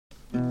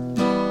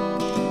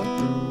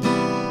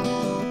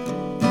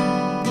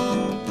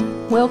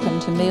Welcome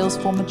to Meals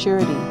for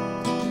Maturity,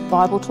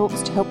 Bible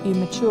talks to help you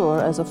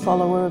mature as a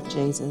follower of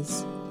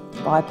Jesus,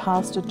 by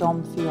Pastor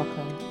Dom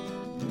Fiocco.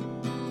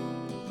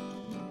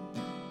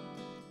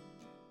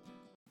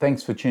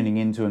 Thanks for tuning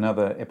in to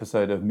another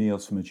episode of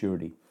Meals for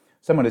Maturity.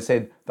 Someone has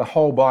said the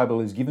whole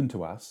Bible is given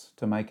to us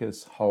to make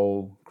us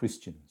whole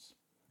Christians.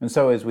 And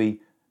so as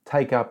we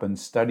take up and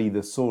study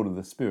the sword of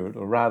the Spirit,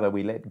 or rather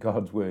we let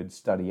God's Word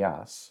study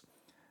us,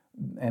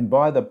 and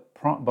by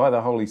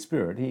the Holy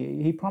Spirit,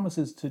 He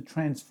promises to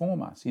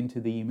transform us into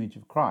the image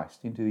of Christ,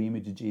 into the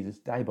image of Jesus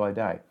day by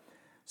day.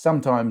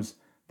 Sometimes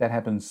that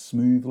happens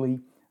smoothly,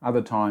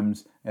 other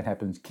times it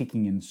happens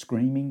kicking and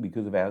screaming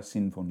because of our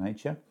sinful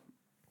nature.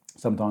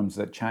 Sometimes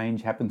that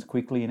change happens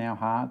quickly in our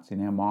hearts,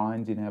 in our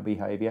minds, in our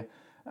behaviour.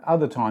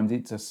 Other times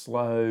it's a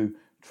slow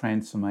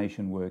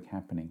transformation work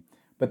happening.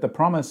 But the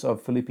promise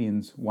of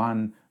Philippians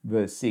 1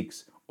 verse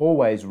 6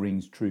 always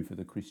rings true for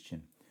the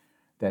Christian,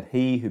 that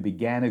he who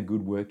began a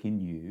good work in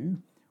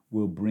you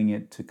will bring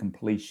it to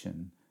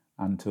completion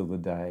until the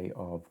day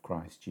of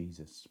Christ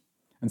Jesus.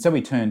 And so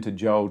we turn to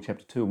Joel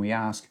chapter 2 and we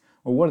ask,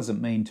 well, what does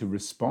it mean to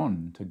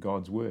respond to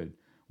God's word?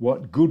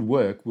 What good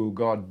work will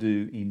God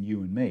do in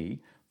you and me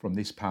from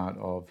this part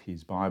of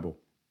his Bible?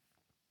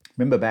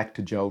 Remember back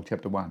to Joel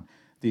chapter 1.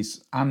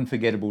 This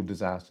unforgettable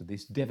disaster,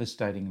 this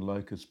devastating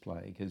locust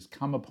plague has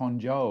come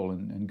upon Joel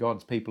and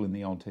God's people in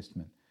the Old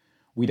Testament.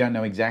 We don't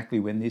know exactly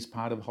when this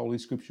part of Holy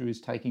Scripture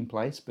is taking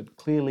place, but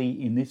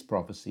clearly in this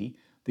prophecy,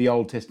 the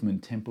Old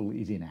Testament temple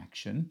is in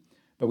action.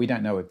 But we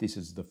don't know if this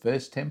is the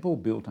first temple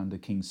built under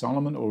King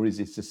Solomon, or is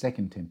this the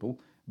second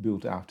temple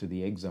built after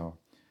the exile.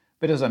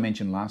 But as I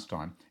mentioned last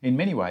time, in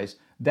many ways,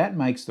 that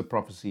makes the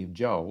prophecy of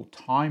Joel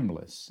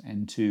timeless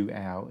and to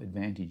our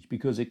advantage,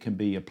 because it can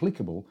be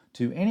applicable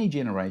to any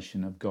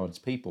generation of God's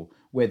people,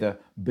 whether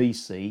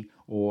BC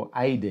or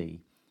AD.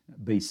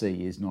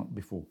 BC is not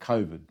before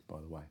COVID, by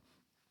the way.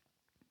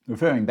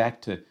 Referring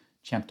back to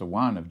chapter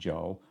 1 of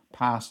Joel,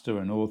 pastor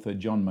and author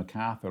John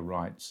MacArthur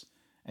writes,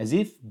 as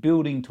if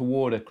building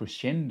toward a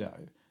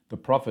crescendo, the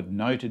prophet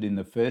noted in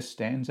the first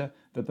stanza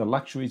that the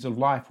luxuries of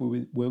life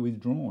were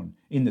withdrawn.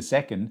 In the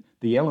second,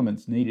 the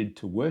elements needed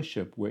to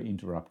worship were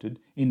interrupted.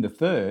 In the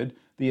third,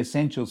 the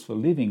essentials for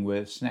living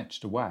were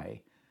snatched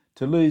away.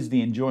 To lose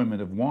the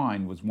enjoyment of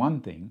wine was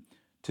one thing,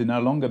 to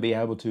no longer be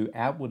able to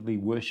outwardly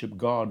worship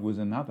God was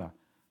another,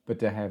 but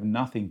to have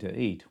nothing to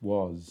eat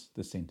was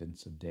the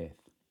sentence of death.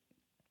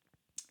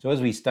 So as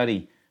we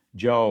study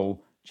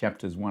Joel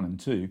chapters 1 and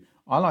 2,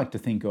 I like to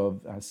think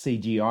of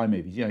CGI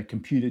movies,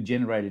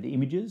 computer-generated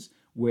images,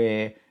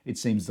 where it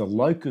seems the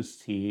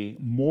locusts here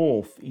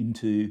morph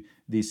into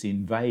this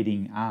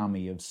invading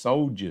army of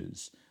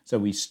soldiers. So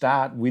we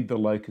start with the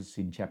locusts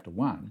in chapter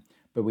 1,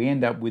 but we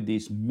end up with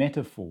this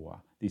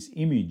metaphor, this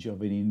image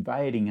of an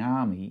invading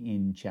army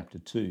in chapter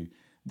 2.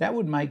 That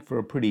would make for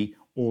a pretty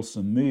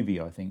awesome movie,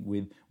 I think,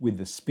 with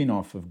the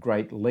spin-off of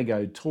great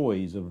Lego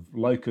toys of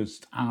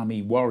locust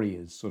army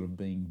warriors sort of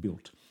being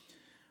built.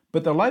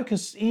 But the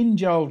locusts in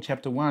Joel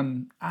chapter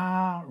 1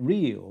 are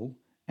real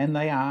and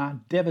they are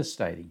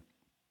devastating.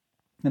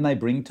 And they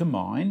bring to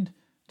mind,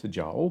 to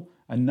Joel,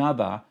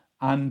 another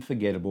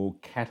unforgettable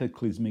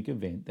cataclysmic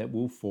event that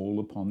will fall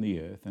upon the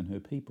earth and her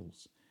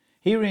peoples.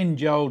 Here in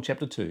Joel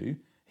chapter 2,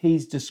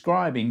 he's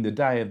describing the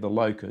day of the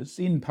locusts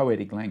in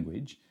poetic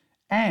language,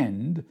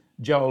 and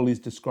Joel is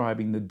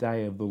describing the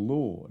day of the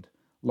Lord,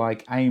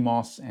 like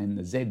Amos and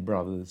the Zed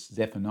brothers,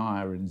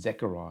 Zephaniah and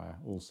Zechariah,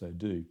 also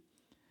do.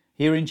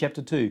 Here in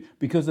chapter 2,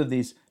 because of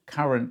this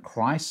current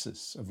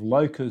crisis of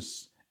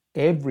locusts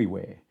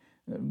everywhere,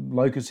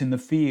 locusts in the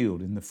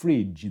field, in the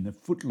fridge, in the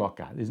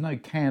footlocker, there's no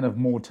can of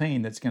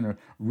Mortein that's going to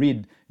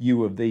rid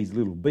you of these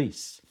little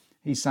beasts.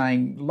 He's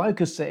saying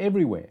locusts are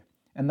everywhere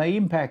and they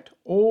impact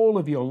all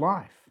of your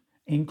life,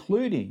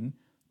 including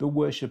the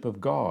worship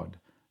of God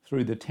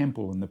through the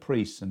temple and the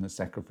priests and the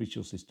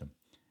sacrificial system.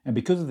 And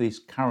because of this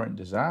current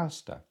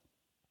disaster,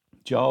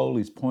 Joel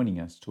is pointing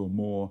us to a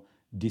more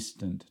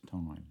distant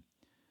time.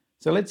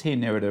 So let's hear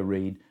Nerida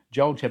read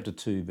Joel chapter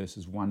 2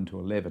 verses 1 to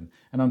 11.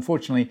 And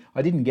unfortunately,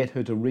 I didn't get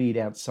her to read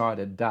outside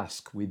at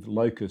dusk with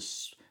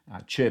locusts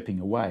chirping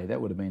away. That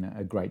would have been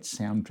a great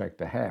soundtrack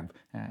to have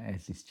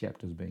as this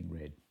chapter is being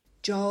read.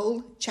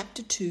 Joel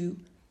chapter 2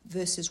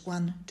 verses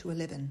 1 to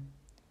 11.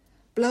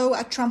 Blow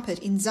a trumpet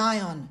in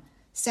Zion,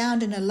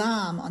 sound an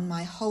alarm on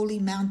my holy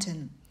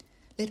mountain.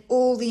 Let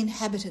all the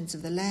inhabitants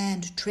of the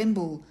land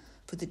tremble,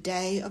 for the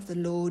day of the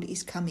Lord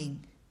is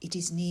coming. It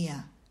is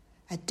near.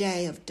 A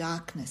day of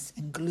darkness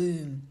and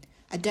gloom,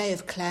 a day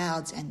of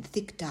clouds and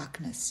thick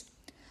darkness.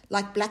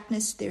 Like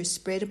blackness there is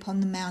spread upon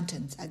the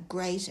mountains a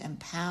great and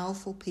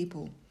powerful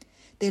people.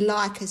 Their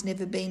like has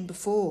never been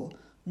before,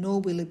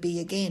 nor will it be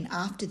again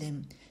after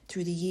them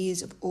through the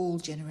years of all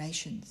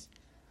generations.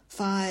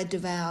 Fire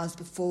devours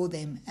before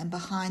them, and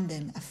behind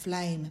them a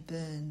flame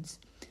burns.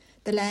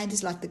 The land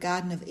is like the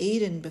Garden of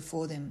Eden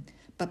before them,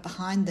 but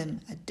behind them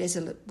a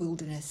desolate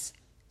wilderness,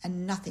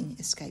 and nothing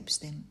escapes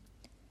them.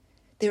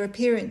 Their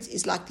appearance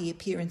is like the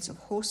appearance of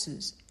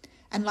horses,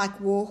 and like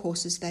war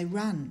horses they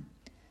run.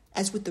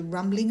 As with the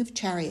rumbling of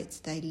chariots,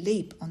 they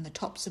leap on the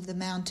tops of the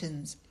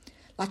mountains,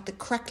 like the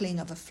crackling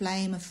of a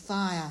flame of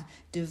fire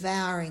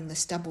devouring the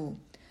stubble,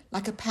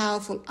 like a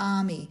powerful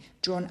army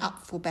drawn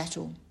up for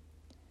battle.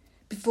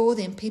 Before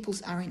them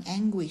peoples are in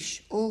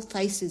anguish, all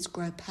faces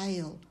grow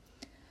pale.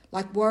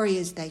 Like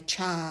warriors they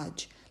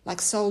charge,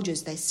 like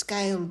soldiers they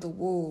scale the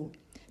wall.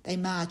 They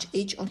march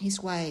each on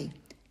his way,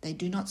 they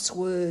do not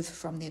swerve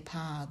from their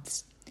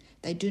paths.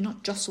 They do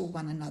not jostle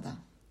one another,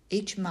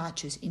 each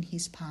marches in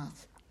his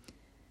path.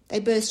 They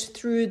burst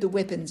through the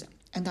weapons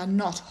and are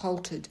not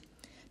halted.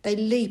 They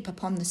leap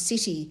upon the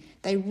city,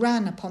 they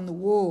run upon the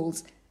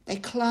walls, they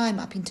climb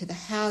up into the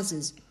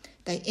houses,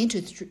 they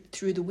enter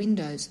through the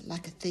windows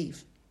like a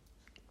thief.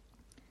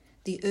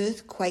 The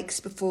earth quakes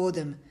before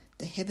them,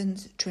 the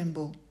heavens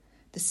tremble,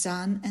 the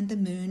sun and the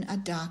moon are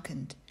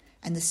darkened,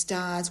 and the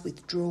stars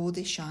withdraw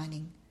their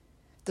shining.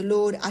 The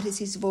Lord utters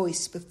his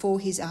voice before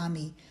his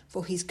army,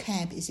 for his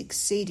camp is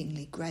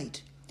exceedingly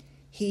great.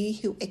 He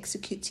who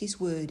executes his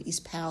word is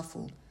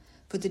powerful,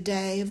 for the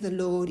day of the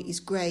Lord is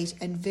great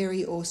and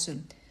very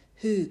awesome.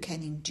 Who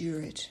can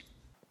endure it?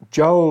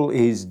 Joel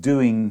is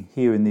doing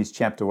here in this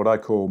chapter what I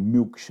call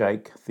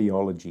milkshake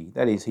theology.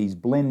 That is, he's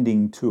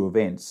blending two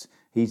events.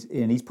 He's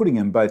putting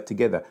them both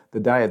together, the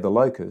day of the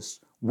locusts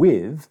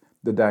with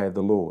the day of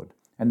the Lord.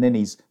 And then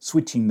he's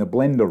switching the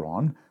blender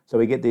on, so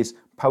we get this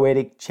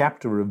poetic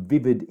chapter of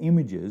vivid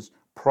images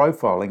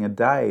profiling a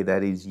day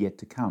that is yet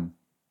to come.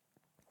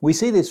 We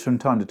see this from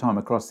time to time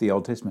across the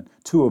Old Testament.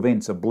 Two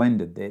events are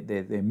blended,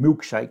 they're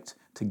milkshaked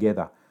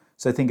together.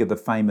 So think of the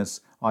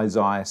famous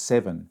Isaiah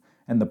 7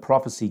 and the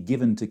prophecy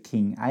given to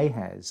King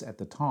Ahaz at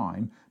the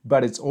time,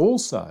 but it's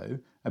also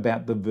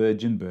about the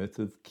virgin birth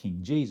of King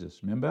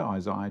Jesus. Remember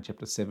Isaiah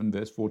chapter 7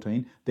 verse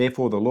 14,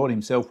 "Therefore the Lord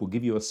himself will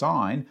give you a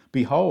sign.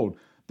 Behold,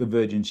 the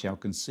virgin shall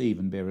conceive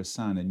and bear a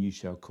son, and you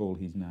shall call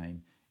his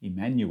name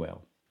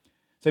Emmanuel."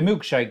 So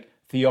milkshake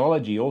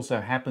theology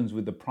also happens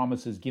with the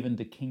promises given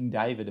to King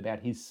David about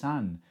his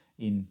son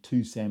in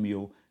 2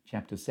 Samuel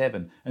chapter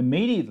 7.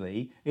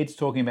 Immediately, it's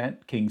talking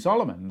about King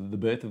Solomon, the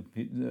birth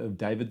of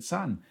David's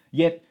son.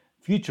 Yet,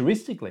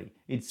 futuristically,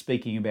 it's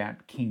speaking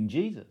about King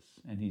Jesus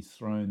and his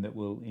throne that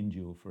will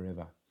endure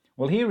forever.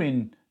 Well, here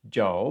in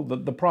Joel,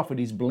 the prophet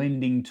is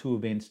blending two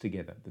events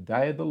together, the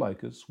day of the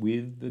locusts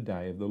with the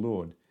day of the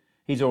Lord.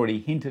 He's already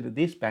hinted at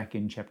this back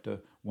in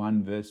chapter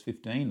 1 verse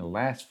 15.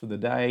 "Alas for the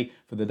day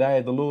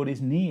of the Lord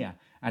is near,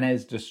 and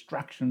as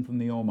destruction from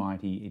the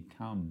Almighty it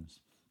comes."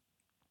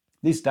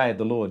 This day of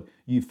the Lord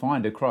you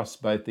find across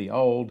both the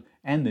Old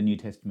and the New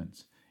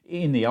Testaments.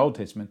 In the Old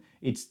Testament,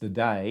 it's the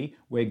day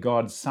where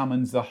God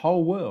summons the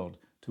whole world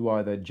to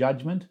either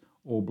judgment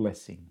or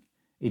blessing.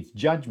 It's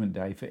judgment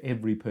day for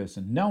every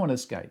person. No one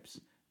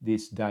escapes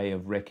this day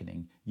of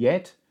reckoning.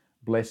 Yet,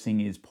 blessing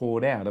is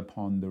poured out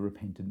upon the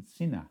repentant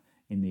sinner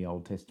in the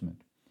Old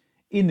Testament.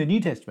 In the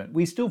New Testament,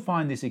 we still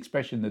find this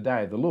expression, the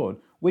day of the Lord.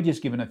 We're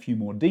just given a few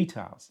more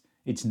details.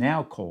 It's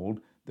now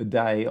called the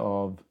day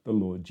of the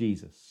Lord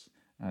Jesus.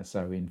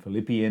 So in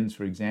Philippians,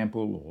 for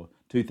example, or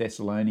 2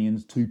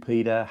 Thessalonians, 2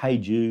 Peter, Hey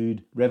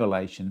Jude,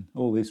 Revelation,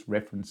 all this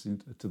reference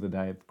to the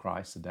day of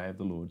Christ, the day of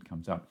the Lord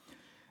comes up.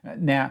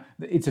 Now,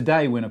 it's a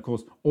day when, of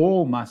course,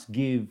 all must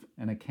give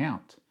an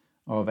account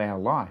of our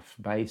life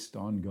based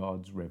on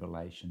God's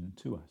revelation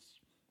to us.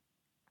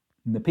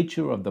 And the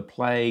picture of the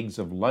plagues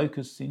of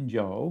locusts in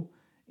Joel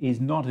is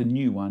not a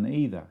new one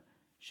either,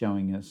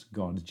 showing us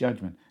God's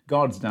judgment.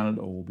 God's done it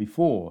all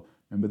before.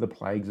 Remember the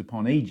plagues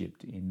upon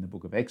Egypt in the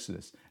book of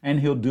Exodus. And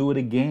he'll do it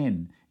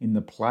again in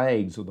the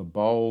plagues or the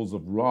bowls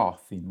of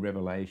wrath in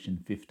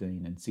Revelation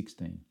 15 and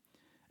 16.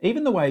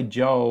 Even the way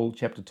Joel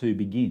chapter 2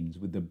 begins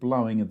with the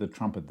blowing of the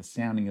trumpet, the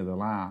sounding of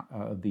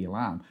the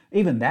alarm,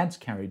 even that's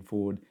carried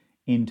forward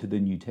into the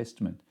New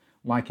Testament.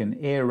 Like an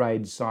air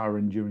raid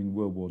siren during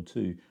World War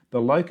II,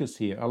 the locusts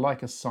here are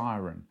like a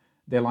siren.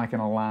 They're like an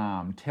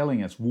alarm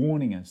telling us,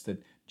 warning us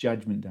that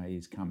Judgment Day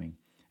is coming.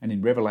 And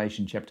in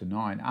Revelation chapter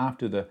 9,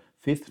 after the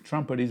fifth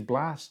trumpet is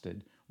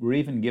blasted, we're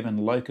even given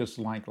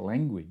locust-like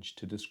language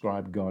to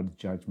describe God's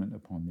judgment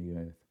upon the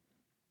earth.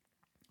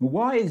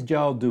 Why is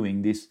Joel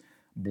doing this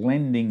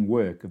blending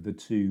work of the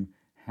two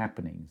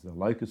happenings, the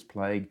locust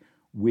plague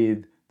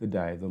with the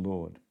day of the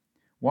Lord?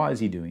 Why is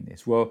he doing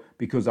this? Well,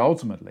 because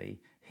ultimately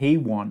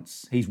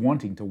he's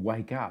wanting to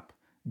wake up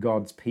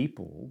God's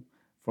people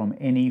from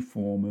any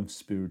form of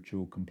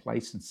spiritual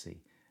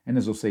complacency. And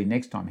as we'll see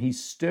next time,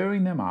 he's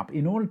stirring them up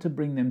in order to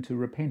bring them to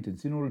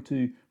repentance, in order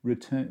to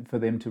for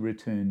them to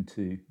return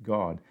to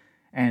God.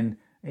 And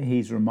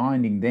he's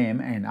reminding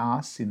them and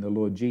us in the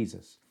Lord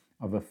Jesus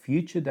of a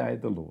future day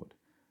of the Lord,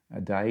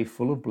 a day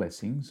full of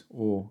blessings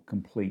or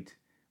complete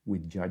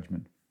with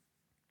judgment.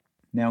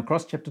 Now,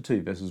 across chapter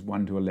 2, verses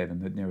 1 to 11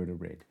 that narrator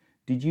read,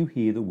 did you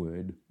hear the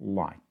word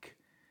like?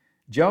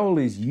 Joel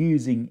is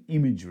using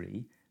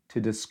imagery to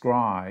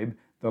describe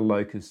the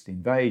locust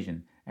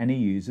invasion, and he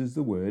uses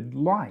the word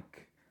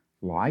like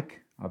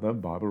other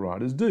Bible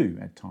writers do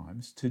at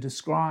times, to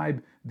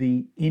describe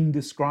the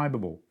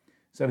indescribable.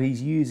 So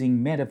he's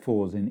using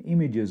metaphors and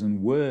images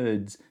and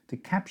words to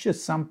capture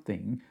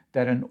something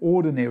that an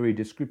ordinary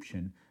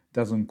description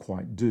doesn't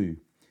quite do.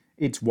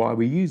 It's why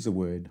we use the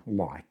word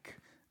like,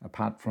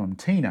 apart from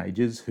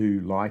teenagers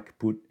who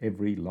put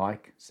every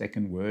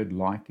second word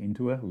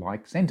into a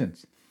like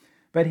sentence.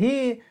 But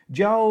here,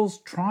 Joel's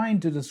trying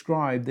to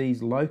describe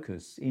these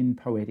locusts in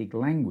poetic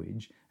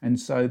language, and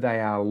so they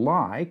are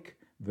like,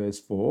 verse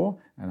 4,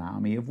 an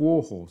army of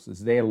war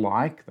horses. They're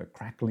like the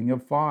crackling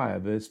of fire,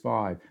 verse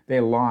 5.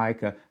 They're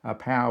like a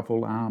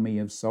powerful army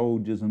of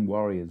soldiers and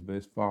warriors,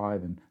 verse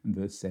 5 and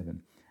verse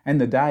 7.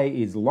 And the day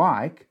is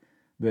like,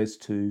 verse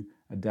 2,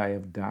 a day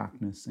of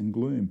darkness and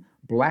gloom.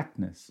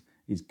 Blackness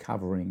is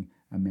covering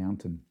a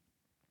mountain.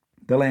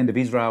 The land of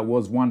Israel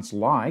was once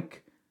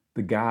like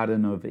the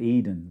Garden of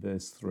Eden,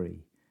 verse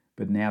 3,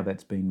 but now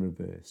that's been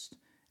reversed.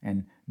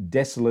 And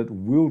desolate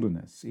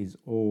wilderness is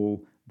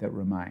all that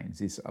remains,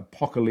 this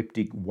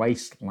apocalyptic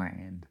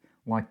wasteland,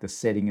 like the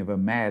setting of a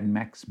Mad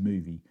Max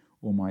movie,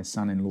 or my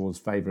son-in-law's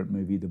favourite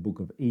movie, The Book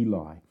of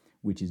Eli,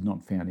 which is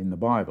not found in the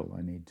Bible,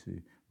 I need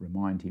to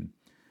remind him.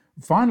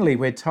 Finally,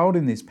 we're told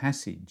in this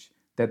passage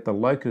that the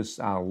locusts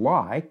are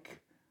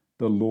like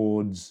the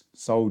Lord's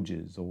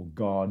soldiers, or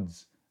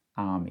God's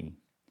army.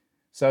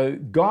 So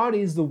God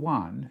is the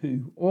one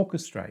who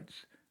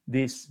orchestrates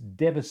this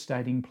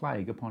devastating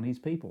plague upon his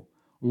people.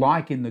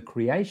 Like in the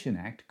creation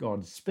act,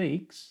 God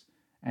speaks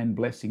and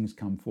blessings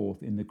come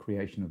forth in the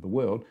creation of the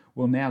world.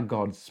 Well, now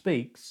God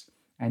speaks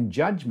and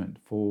judgment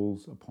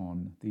falls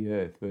upon the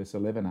earth. Verse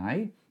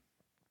 11a,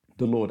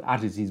 the Lord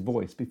utters his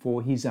voice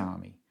before his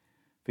army,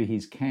 for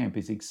his camp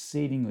is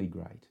exceedingly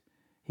great.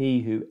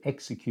 He who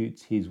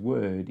executes his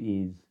word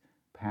is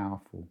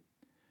powerful.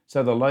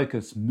 So the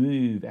locusts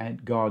move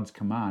at God's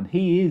command.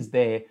 He is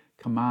their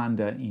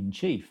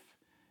commander-in-chief.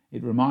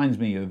 It reminds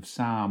me of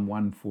Psalm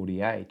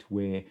 148,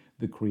 where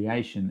the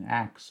creation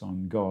acts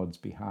on God's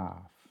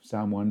behalf.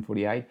 Psalm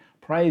 148,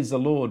 praise the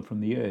Lord from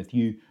the earth,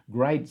 you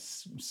great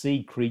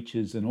sea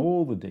creatures and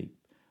all the deep,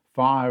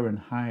 fire and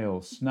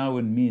hail, snow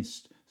and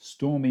mist,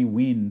 stormy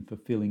wind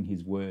fulfilling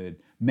his word,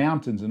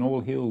 mountains and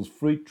all hills,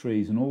 fruit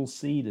trees and all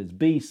cedars,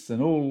 beasts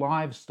and all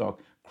livestock,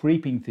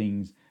 creeping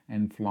things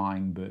and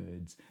flying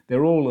birds.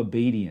 They're all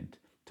obedient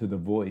to the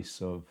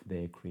voice of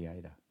their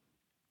Creator.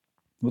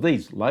 Well,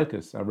 these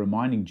locusts are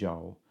reminding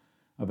Joel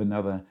of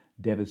another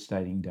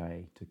devastating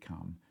day to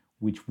come,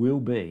 which will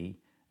be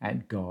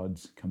at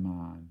God's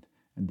command.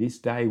 And this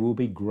day will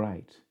be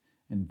great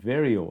and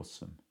very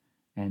awesome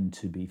and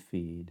to be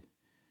feared.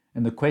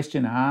 And the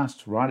question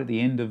asked right at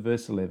the end of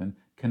verse 11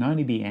 can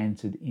only be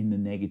answered in the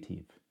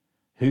negative.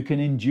 Who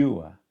can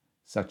endure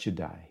such a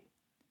day?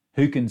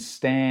 Who can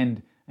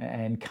stand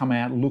and come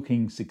out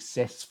looking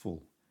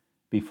successful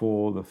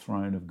before the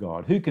throne of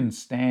God? Who can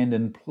stand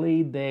and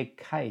plead their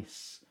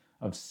case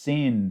of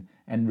sin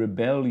and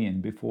rebellion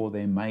before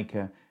their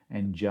Maker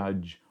and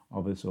Judge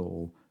of us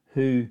all?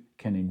 Who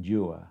can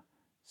endure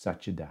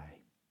such a day?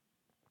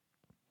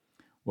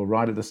 Well,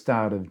 right at the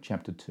start of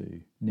chapter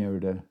 2,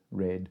 narrator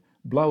read,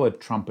 blow a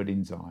trumpet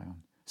in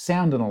Zion,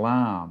 sound an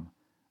alarm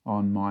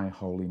on my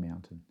holy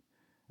mountain.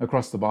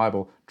 Across the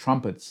Bible,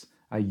 trumpets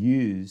are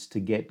used to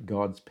get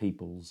God's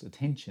people's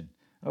attention.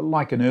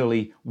 Like an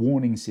early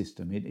warning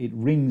system, it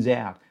rings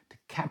out to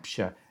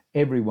capture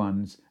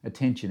everyone's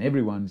attention,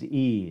 everyone's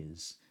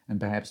ears. And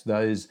perhaps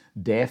those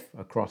deaf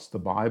across the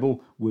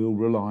Bible will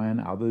rely on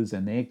others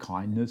and their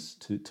kindness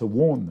to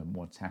warn them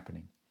what's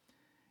happening.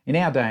 In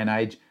our day and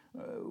age,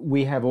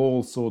 we have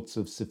all sorts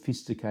of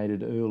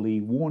sophisticated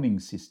early warning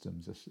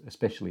systems,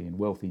 especially in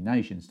wealthy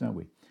nations, don't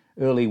we?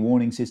 Early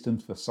warning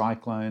systems for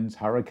cyclones,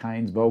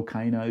 hurricanes,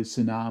 volcanoes,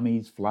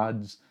 tsunamis,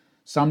 floods,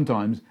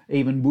 sometimes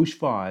even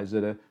bushfires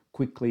that are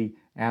quickly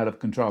out of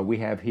control. We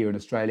have here in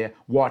Australia,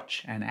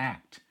 watch and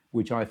act,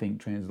 which I think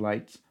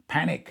translates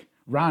panic,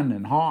 run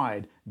and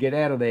hide, get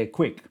out of there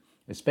quick,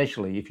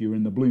 especially if you're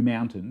in the Blue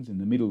Mountains in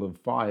the middle of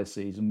fire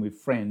season with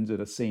friends at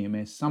a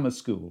CMS summer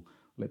school.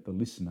 Let the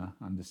listener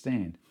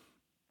understand.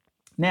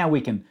 Now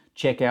we can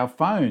check our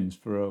phones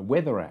for a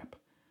weather app.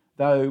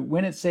 Though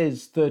when it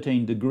says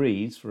 13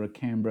 degrees for a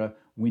Canberra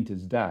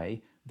winter's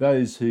day,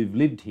 those who've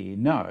lived here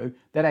know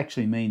that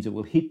actually means it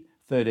will hit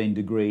 13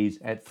 degrees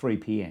at 3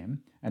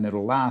 p.m. and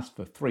it'll last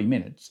for 3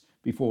 minutes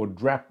before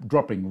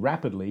dropping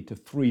rapidly to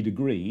 3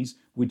 degrees,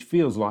 which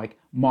feels like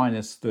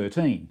minus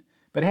 13.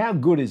 But how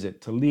good is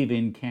it to live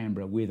in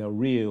Canberra with a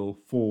real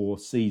 4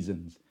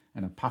 seasons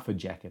and a puffer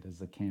jacket as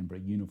the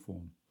Canberra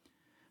uniform?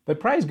 But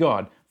praise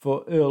God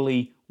for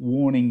early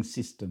warning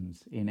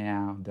systems in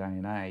our day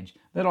and age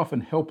that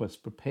often help us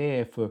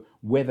prepare for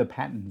weather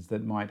patterns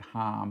that might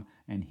harm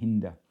and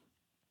hinder.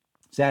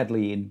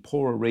 Sadly, in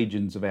poorer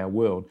regions of our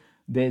world,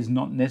 there's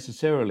not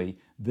necessarily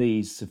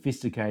these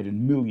sophisticated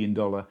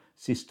million-dollar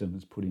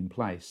systems put in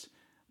place.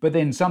 But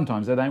then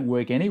sometimes they don't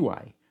work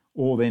anyway,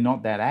 or they're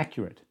not that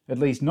accurate, at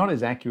least not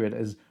as accurate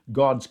as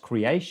God's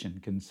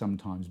creation can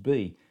sometimes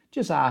be.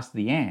 Just ask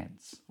the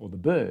ants, or the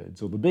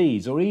birds, or the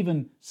bees, or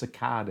even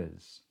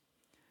cicadas.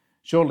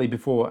 Shortly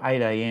before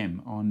 8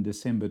 a.m. on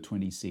December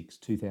 26,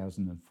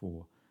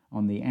 2004,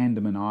 on the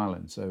Andaman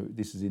Islands, so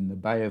this is in the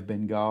Bay of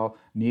Bengal,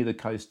 near the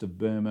coast of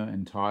Burma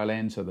and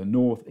Thailand, so the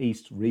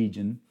northeast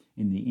region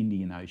in the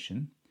Indian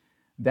Ocean,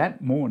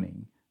 That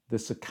morning, the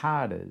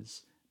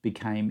cicadas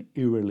became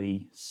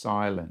eerily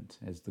silent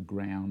as the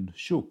ground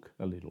shook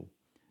a little.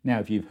 Now,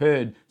 if you've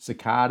heard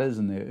cicadas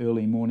and their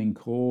early morning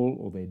call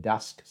or their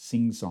dusk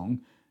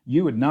sing-song,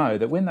 you would know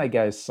that when they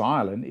go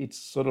silent, it's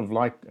sort of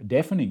like a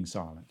deafening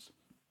silence.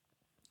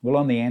 Well,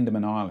 on the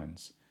Andaman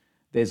Islands,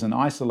 there's an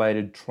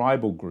isolated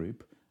tribal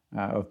group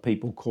of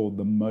people called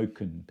the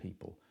Moken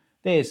people.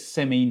 They're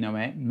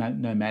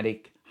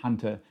semi-nomadic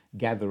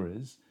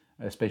hunter-gatherers,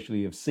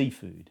 especially of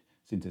seafood,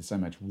 since there's so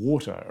much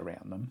water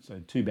around them.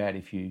 So too bad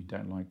if you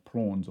don't like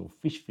prawns or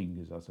fish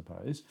fingers, I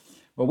suppose.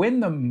 Well,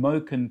 when the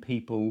Moken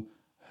people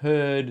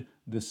heard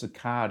the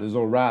cicadas,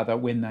 or rather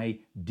when they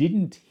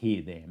didn't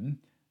hear them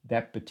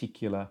that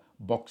particular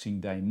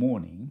Boxing Day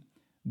morning,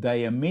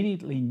 they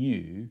immediately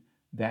knew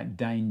that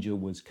danger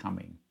was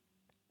coming.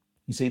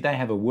 You see, they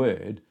have a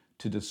word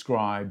to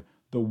describe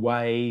the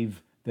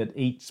wave that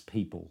eats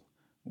people.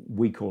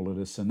 We call it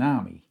a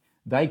tsunami.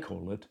 They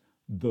call it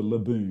the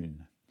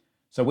laboon.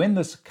 So when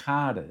the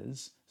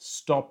cicadas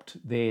stopped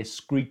their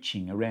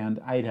screeching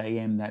around 8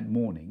 a.m. that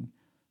morning,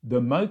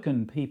 the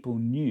Moken people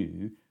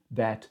knew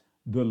that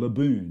the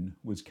laboon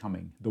was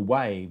coming, the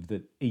wave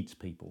that eats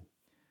people.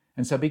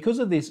 And so because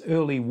of this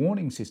early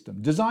warning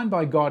system, designed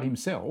by God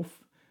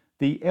himself,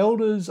 the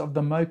elders of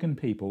the Moken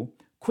people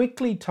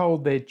quickly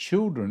told their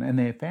children and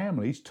their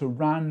families to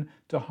run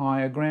to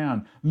higher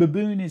ground.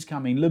 Laboon is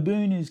coming,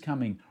 laboon is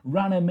coming,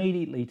 run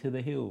immediately to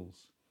the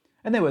hills.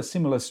 And there were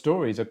similar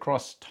stories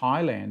across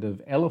Thailand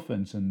of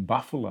elephants and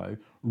buffalo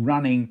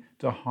running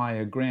to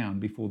higher ground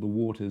before the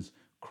waters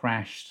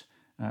crashed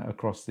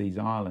across these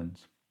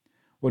islands.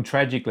 Well,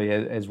 tragically,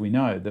 as we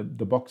know, the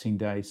Boxing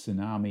Day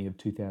tsunami of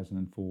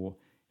 2004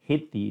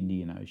 hit the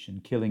Indian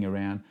Ocean, killing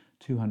around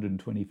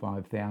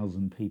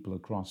 225,000 people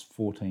across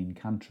 14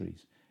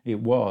 countries. It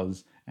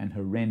was an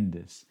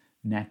horrendous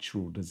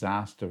natural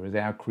disaster as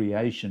our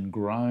creation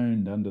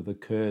groaned under the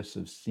curse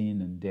of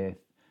sin and death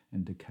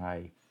and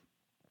decay.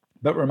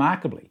 But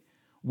remarkably,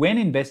 when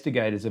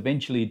investigators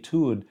eventually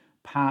toured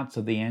parts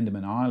of the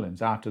Andaman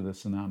Islands after the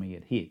tsunami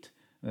had hit,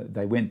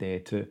 they went there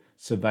to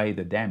survey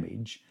the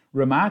damage.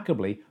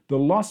 Remarkably, the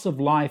loss of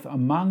life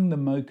among the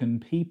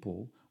Moken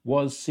people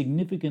was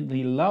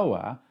significantly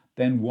lower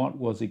than what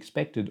was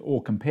expected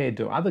or compared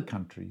to other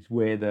countries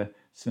where the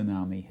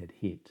tsunami had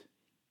hit.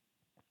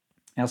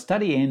 Our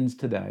study ends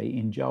today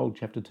in Joel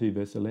chapter 2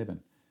 verse 11.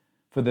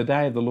 For the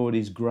day of the Lord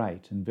is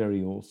great and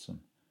very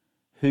awesome.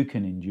 Who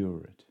can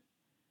endure it?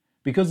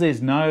 Because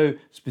there's no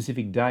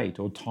specific date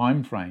or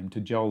time frame to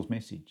Joel's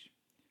message,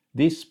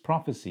 this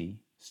prophecy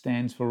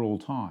stands for all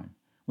time,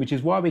 which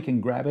is why we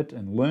can grab it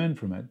and learn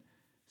from it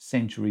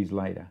centuries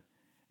later.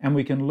 And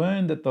we can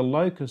learn that the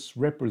locusts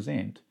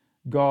represent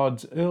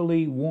God's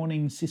early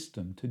warning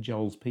system to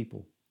Joel's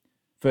people.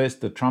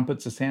 First, the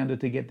trumpets are sounded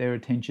to get their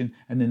attention,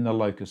 and then the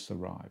locusts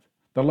arrive.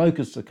 The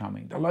locusts are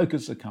coming. The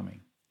locusts are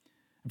coming.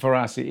 For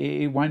us,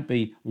 it won't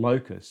be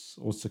locusts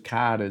or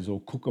cicadas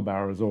or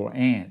kookaburras or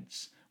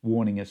ants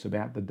warning us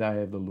about the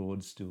day of the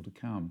Lord still to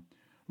come.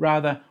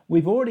 Rather,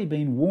 we've already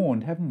been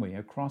warned, haven't we,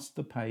 across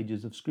the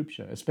pages of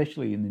Scripture,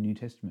 especially in the New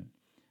Testament.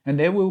 And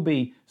there will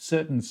be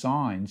certain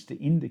signs to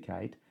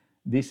indicate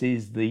this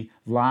is the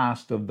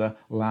last of the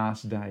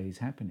last days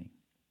happening.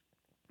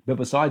 But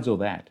besides all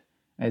that,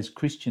 as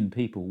Christian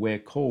people, we're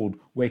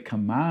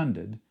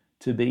commanded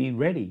to be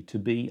ready, to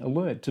be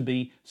alert, to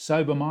be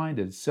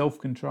sober-minded,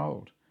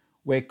 self-controlled.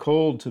 We're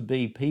called to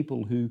be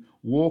people who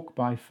walk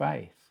by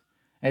faith.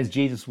 As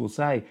Jesus will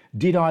say,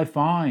 did I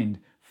find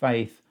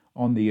faith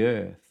on the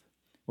earth?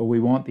 Well, we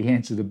want the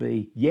answer to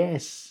be,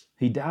 yes,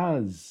 he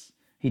does.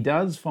 He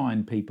does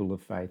find people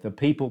of faith, a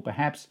people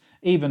perhaps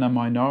even a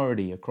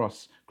minority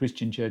across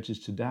Christian churches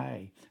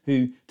today,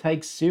 who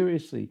take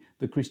seriously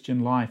the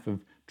Christian life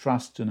of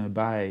trust and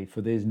obey,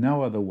 for there's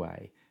no other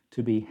way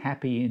to be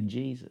happy in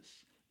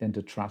Jesus than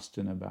to trust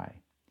and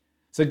obey.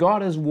 So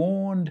God has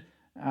warned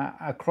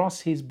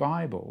across his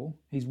Bible,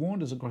 he's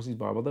warned us across his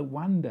Bible that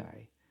one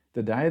day,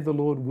 the day of the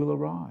Lord will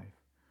arrive.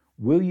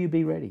 Will you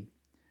be ready?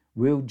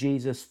 Will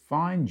Jesus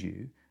find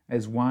you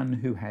as one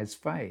who has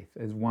faith,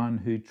 as one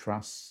who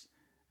trusts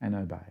and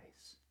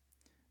obeys?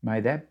 May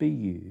that be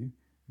you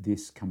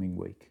this coming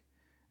week.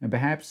 And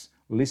perhaps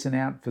listen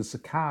out for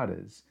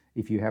cicadas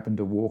if you happen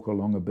to walk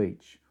along a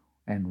beach,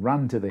 and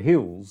run to the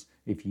hills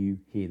if you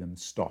hear them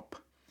stop.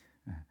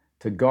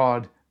 To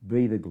God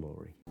be the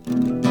glory.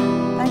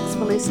 Thanks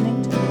for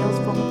listening to Meals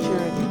for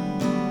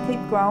Maturity.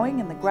 Keep growing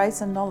in the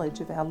grace and knowledge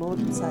of our Lord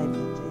and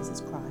Saviour,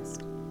 Jesus Christ.